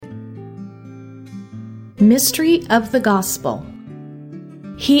Mystery of the Gospel.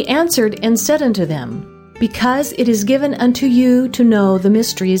 He answered and said unto them, Because it is given unto you to know the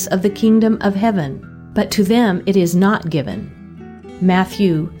mysteries of the kingdom of heaven, but to them it is not given.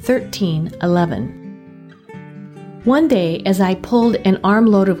 Matthew 13:11. One day, as I pulled an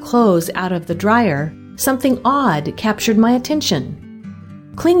armload of clothes out of the dryer, something odd captured my attention.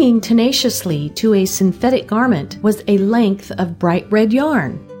 Clinging tenaciously to a synthetic garment was a length of bright red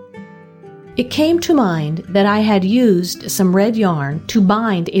yarn. It came to mind that I had used some red yarn to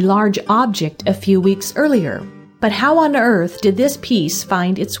bind a large object a few weeks earlier, but how on earth did this piece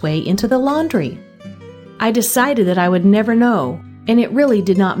find its way into the laundry? I decided that I would never know, and it really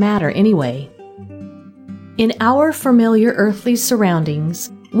did not matter anyway. In our familiar earthly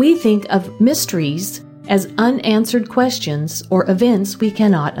surroundings, we think of mysteries as unanswered questions or events we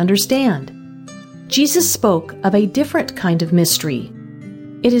cannot understand. Jesus spoke of a different kind of mystery.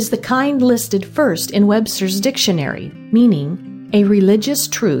 It is the kind listed first in Webster's dictionary, meaning a religious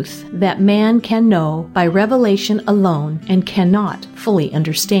truth that man can know by revelation alone and cannot fully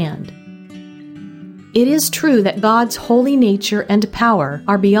understand. It is true that God's holy nature and power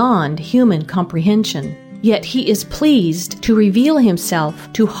are beyond human comprehension, yet He is pleased to reveal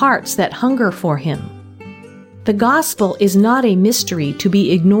Himself to hearts that hunger for Him. The gospel is not a mystery to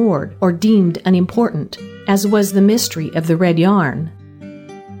be ignored or deemed unimportant, as was the mystery of the red yarn.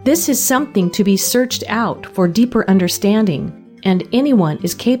 This is something to be searched out for deeper understanding, and anyone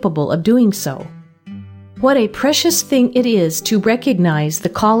is capable of doing so. What a precious thing it is to recognize the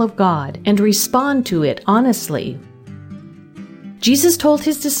call of God and respond to it honestly. Jesus told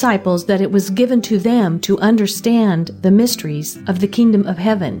His disciples that it was given to them to understand the mysteries of the kingdom of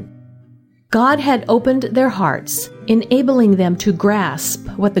heaven. God had opened their hearts, enabling them to grasp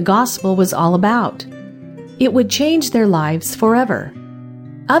what the gospel was all about. It would change their lives forever.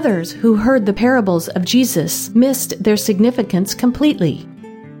 Others who heard the parables of Jesus missed their significance completely.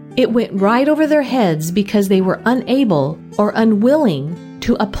 It went right over their heads because they were unable or unwilling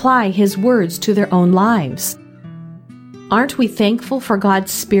to apply His words to their own lives. Aren't we thankful for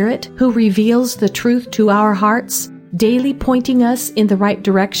God's Spirit who reveals the truth to our hearts, daily pointing us in the right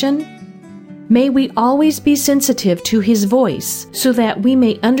direction? May we always be sensitive to His voice so that we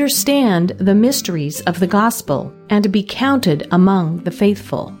may understand the mysteries of the gospel and be counted among the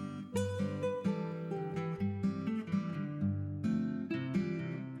faithful.